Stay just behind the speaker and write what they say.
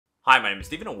Hi, my name is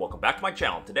Steven and welcome back to my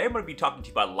channel. Today I'm going to be talking to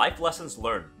you about Life Lessons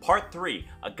Learned, Part 3,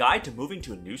 A Guide to Moving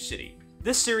to a New City.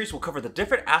 This series will cover the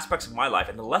different aspects of my life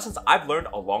and the lessons I've learned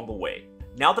along the way.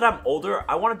 Now that I'm older,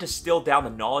 I want to distill down the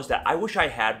knowledge that I wish I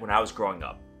had when I was growing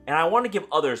up. And I want to give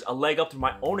others a leg up through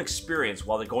my own experience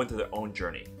while they're going through their own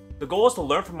journey. The goal is to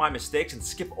learn from my mistakes and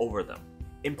skip over them.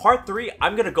 In Part 3,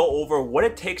 I'm going to go over what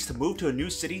it takes to move to a new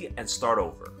city and start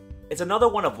over. It's another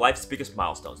one of life's biggest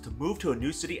milestones, to move to a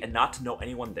new city and not to know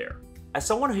anyone there. As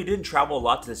someone who didn't travel a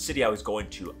lot to the city I was going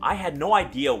to, I had no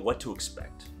idea what to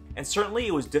expect. And certainly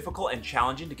it was difficult and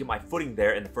challenging to get my footing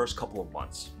there in the first couple of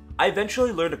months. I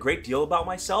eventually learned a great deal about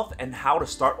myself and how to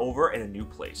start over in a new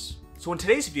place. So in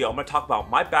today's video, I'm going to talk about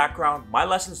my background, my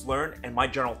lessons learned, and my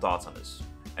general thoughts on this.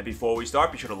 And before we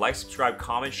start, be sure to like, subscribe,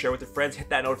 comment, share with your friends, hit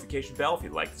that notification bell if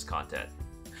you like this content.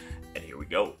 And here we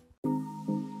go.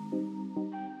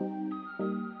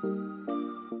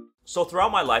 So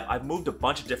throughout my life, I've moved a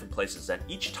bunch of different places, and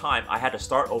each time I had to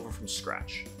start over from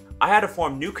scratch. I had to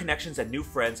form new connections and new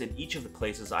friends in each of the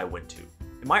places I went to.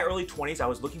 In my early 20s, I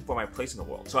was looking for my place in the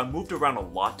world, so I moved around a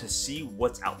lot to see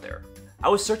what's out there. I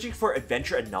was searching for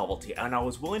adventure and novelty, and I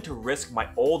was willing to risk my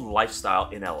old lifestyle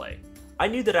in LA. I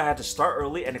knew that I had to start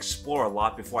early and explore a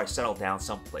lot before I settled down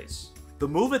someplace. The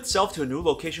move itself to a new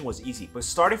location was easy, but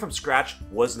starting from scratch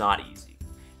was not easy.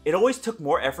 It always took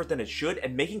more effort than it should,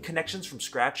 and making connections from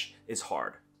scratch is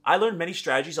hard. I learned many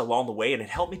strategies along the way, and it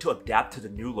helped me to adapt to the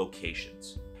new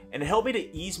locations. And it helped me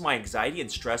to ease my anxiety and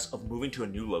stress of moving to a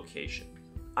new location.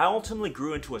 I ultimately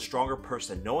grew into a stronger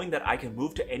person, knowing that I can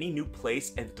move to any new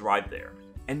place and thrive there.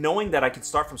 And knowing that I can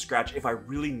start from scratch if I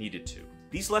really needed to.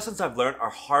 These lessons I've learned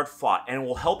are hard fought and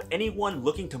will help anyone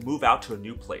looking to move out to a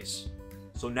new place.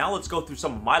 So now let's go through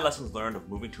some of my lessons learned of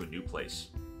moving to a new place.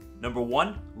 Number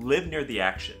 1, live near the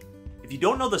action. If you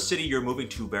don't know the city you're moving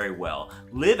to very well,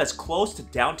 live as close to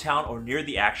downtown or near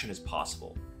the action as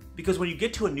possible. Because when you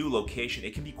get to a new location,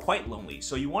 it can be quite lonely,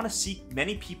 so you want to seek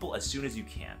many people as soon as you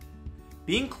can.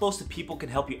 Being close to people can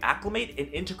help you acclimate and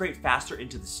integrate faster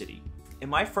into the city. In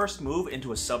my first move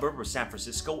into a suburb of San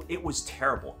Francisco, it was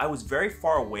terrible. I was very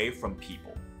far away from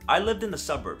people. I lived in the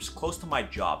suburbs, close to my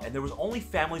job, and there was only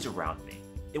families around me.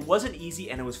 It wasn't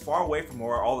easy, and it was far away from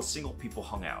where all the single people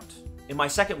hung out. In my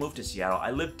second move to Seattle,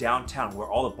 I lived downtown where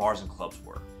all the bars and clubs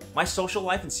were. My social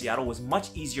life in Seattle was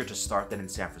much easier to start than in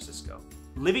San Francisco.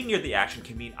 Living near the action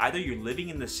can mean either you're living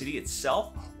in the city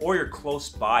itself or you're close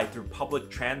by through public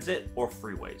transit or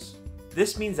freeways.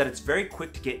 This means that it's very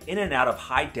quick to get in and out of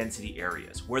high density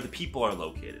areas where the people are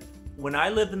located. When I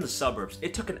lived in the suburbs,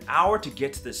 it took an hour to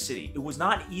get to the city. It was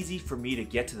not easy for me to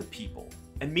get to the people.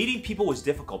 And meeting people was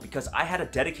difficult because I had to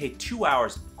dedicate 2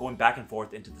 hours going back and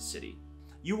forth into the city.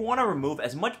 You want to remove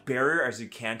as much barrier as you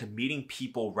can to meeting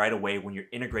people right away when you're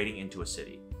integrating into a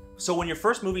city. So when you're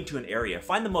first moving to an area,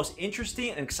 find the most interesting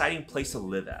and exciting place to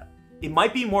live at. It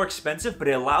might be more expensive, but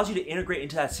it allows you to integrate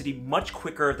into that city much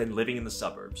quicker than living in the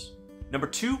suburbs. Number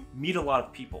 2, meet a lot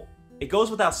of people. It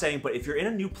goes without saying, but if you're in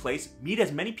a new place, meet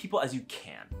as many people as you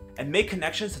can, and make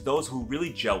connections to those who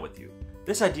really gel with you.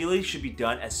 This ideally should be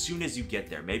done as soon as you get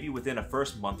there, maybe within a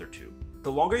first month or 2.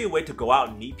 The longer you wait to go out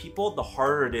and meet people, the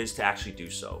harder it is to actually do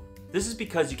so. This is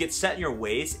because you get set in your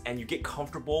ways and you get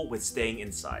comfortable with staying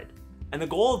inside. And the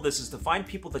goal of this is to find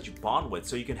people that you bond with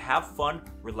so you can have fun,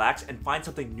 relax, and find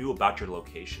something new about your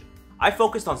location. I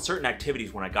focused on certain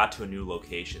activities when I got to a new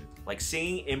location, like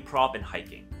singing, improv, and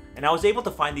hiking. And I was able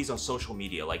to find these on social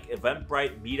media like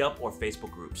Eventbrite, Meetup, or Facebook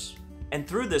groups. And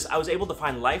through this, I was able to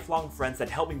find lifelong friends that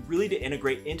helped me really to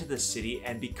integrate into the city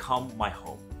and become my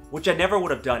home, which I never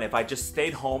would have done if I just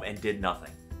stayed home and did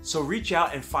nothing. So reach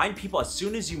out and find people as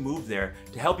soon as you move there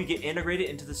to help you get integrated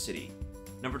into the city.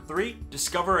 Number 3,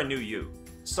 discover a new you.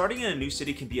 Starting in a new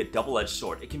city can be a double-edged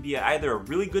sword. It can be either a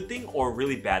really good thing or a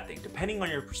really bad thing, depending on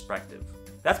your perspective.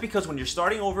 That's because when you're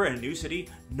starting over in a new city,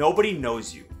 nobody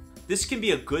knows you. This can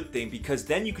be a good thing because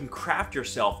then you can craft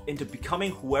yourself into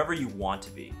becoming whoever you want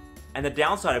to be. And the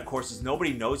downside, of course, is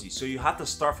nobody knows you, so you have to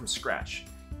start from scratch,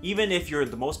 even if you're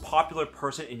the most popular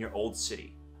person in your old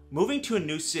city. Moving to a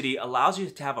new city allows you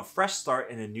to have a fresh start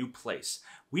in a new place.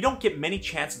 We don't get many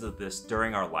chances of this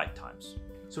during our lifetimes.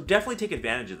 So definitely take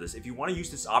advantage of this if you want to use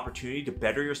this opportunity to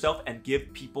better yourself and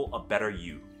give people a better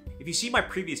you. If you see my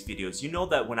previous videos, you know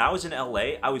that when I was in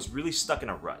LA, I was really stuck in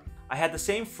a rut. I had the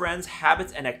same friends,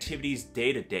 habits, and activities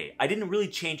day to day. I didn't really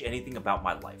change anything about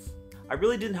my life. I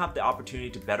really didn't have the opportunity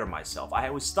to better myself. I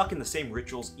was stuck in the same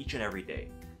rituals each and every day.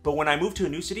 But when I moved to a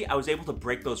new city, I was able to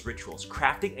break those rituals,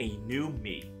 crafting a new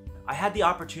me. I had the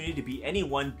opportunity to be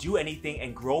anyone, do anything,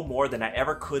 and grow more than I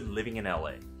ever could living in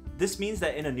LA. This means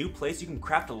that in a new place, you can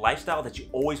craft a lifestyle that you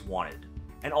always wanted.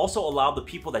 and also allow the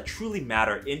people that truly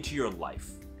matter into your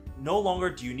life. No longer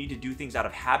do you need to do things out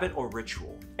of habit or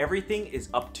ritual. Everything is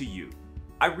up to you.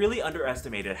 I really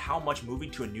underestimated how much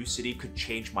moving to a new city could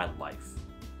change my life,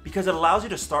 because it allows you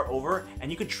to start over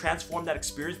and you can transform that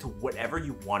experience to whatever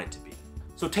you want it to be.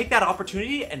 So take that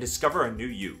opportunity and discover a new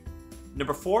you.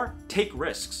 Number 4, take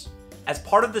risks. As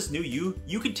part of this new you,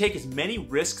 you can take as many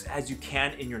risks as you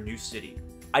can in your new city.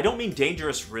 I don't mean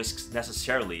dangerous risks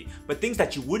necessarily, but things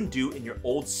that you wouldn't do in your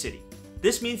old city.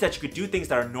 This means that you could do things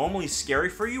that are normally scary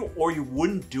for you, or you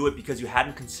wouldn't do it because you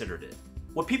hadn't considered it.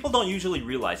 What people don't usually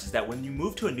realize is that when you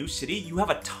move to a new city, you have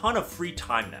a ton of free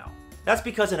time now. That's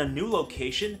because in a new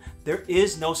location, there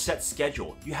is no set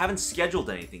schedule. You haven't scheduled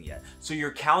anything yet, so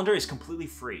your calendar is completely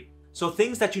free. So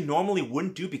things that you normally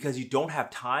wouldn't do because you don't have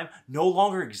time no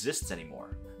longer exists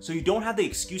anymore. So you don't have the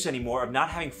excuse anymore of not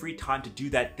having free time to do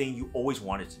that thing you always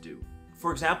wanted to do.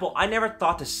 For example, I never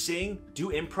thought to sing,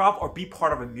 do improv, or be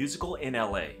part of a musical in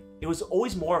LA. It was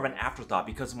always more of an afterthought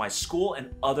because of my school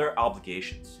and other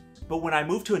obligations. But when I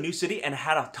moved to a new city and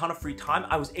had a ton of free time,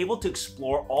 I was able to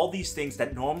explore all these things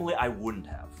that normally I wouldn't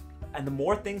have. And the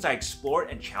more things I explored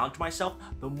and challenged myself,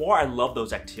 the more I loved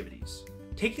those activities.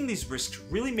 Taking these risks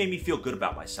really made me feel good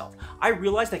about myself. I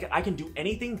realized that I can do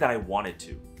anything that I wanted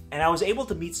to. And I was able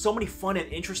to meet so many fun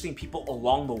and interesting people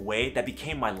along the way that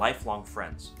became my lifelong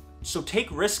friends. So take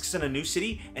risks in a new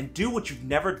city and do what you've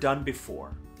never done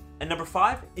before. And number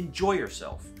 5, enjoy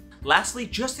yourself. Lastly,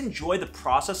 just enjoy the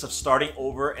process of starting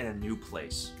over in a new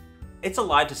place. It's a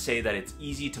lie to say that it's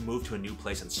easy to move to a new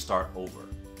place and start over.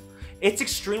 It's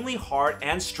extremely hard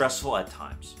and stressful at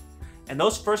times. And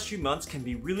those first few months can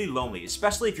be really lonely,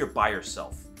 especially if you're by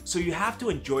yourself. So you have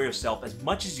to enjoy yourself as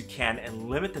much as you can and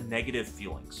limit the negative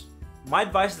feelings. My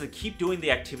advice is to keep doing the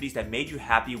activities that made you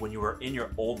happy when you were in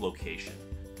your old location.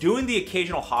 Doing the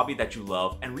occasional hobby that you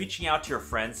love and reaching out to your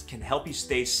friends can help you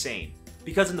stay sane.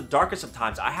 Because in the darkest of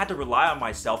times, I had to rely on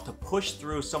myself to push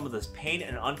through some of this pain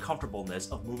and uncomfortableness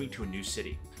of moving to a new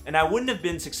city. And I wouldn't have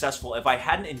been successful if I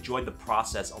hadn't enjoyed the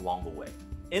process along the way.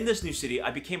 In this new city,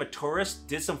 I became a tourist,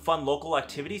 did some fun local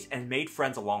activities, and made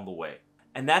friends along the way.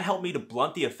 And that helped me to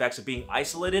blunt the effects of being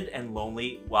isolated and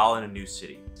lonely while in a new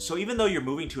city. So even though you're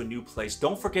moving to a new place,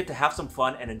 don't forget to have some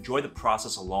fun and enjoy the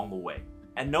process along the way.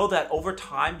 And know that over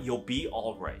time, you'll be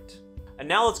alright. And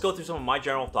now let's go through some of my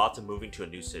general thoughts on moving to a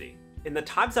new city. In the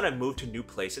times that I moved to new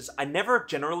places, I never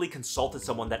generally consulted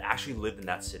someone that actually lived in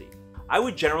that city. I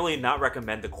would generally not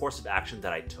recommend the course of action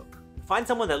that I took. Find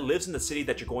someone that lives in the city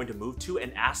that you're going to move to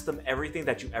and ask them everything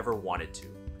that you ever wanted to.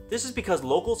 This is because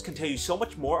locals can tell you so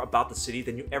much more about the city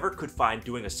than you ever could find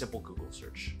doing a simple Google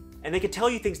search. And they can tell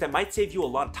you things that might save you a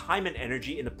lot of time and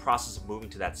energy in the process of moving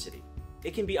to that city.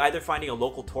 It can be either finding a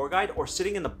local tour guide or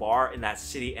sitting in the bar in that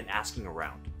city and asking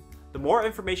around. The more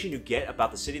information you get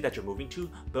about the city that you're moving to,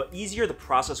 the easier the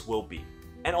process will be.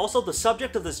 And also, the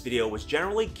subject of this video was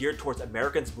generally geared towards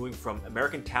Americans moving from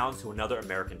American towns to another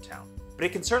American town. But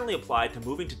it can certainly apply to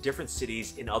moving to different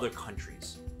cities in other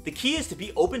countries. The key is to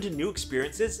be open to new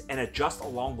experiences and adjust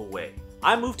along the way.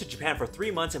 I moved to Japan for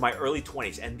 3 months in my early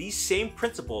 20s, and these same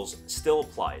principles still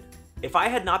applied. If I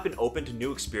had not been open to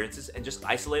new experiences and just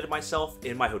isolated myself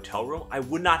in my hotel room, I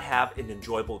would not have an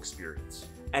enjoyable experience.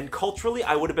 And culturally,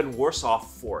 I would have been worse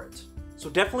off for it. So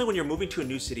definitely when you're moving to a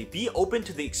new city, be open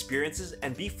to the experiences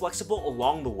and be flexible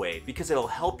along the way because it'll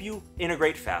help you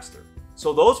integrate faster.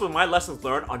 So those were my lessons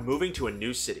learned on moving to a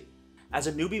new city. As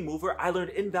a newbie mover, I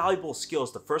learned invaluable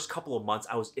skills the first couple of months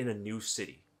I was in a new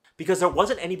city. Because there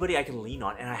wasn't anybody I could lean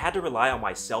on and I had to rely on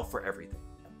myself for everything.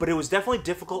 But it was definitely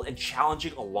difficult and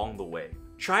challenging along the way.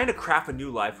 Trying to craft a new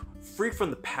life free from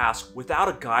the past without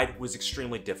a guide was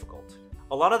extremely difficult.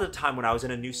 A lot of the time when I was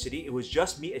in a new city, it was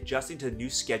just me adjusting to the new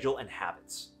schedule and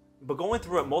habits. But going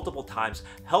through it multiple times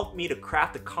helped me to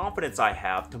craft the confidence I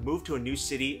have to move to a new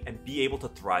city and be able to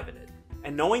thrive in it.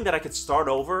 And knowing that I could start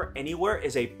over anywhere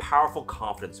is a powerful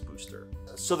confidence booster.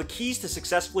 So the keys to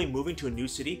successfully moving to a new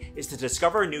city is to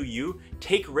discover a new you,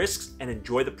 take risks, and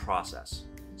enjoy the process.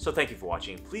 So thank you for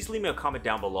watching. Please leave me a comment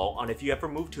down below on if you ever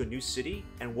moved to a new city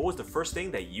and what was the first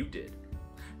thing that you did.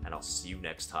 And I'll see you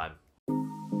next time.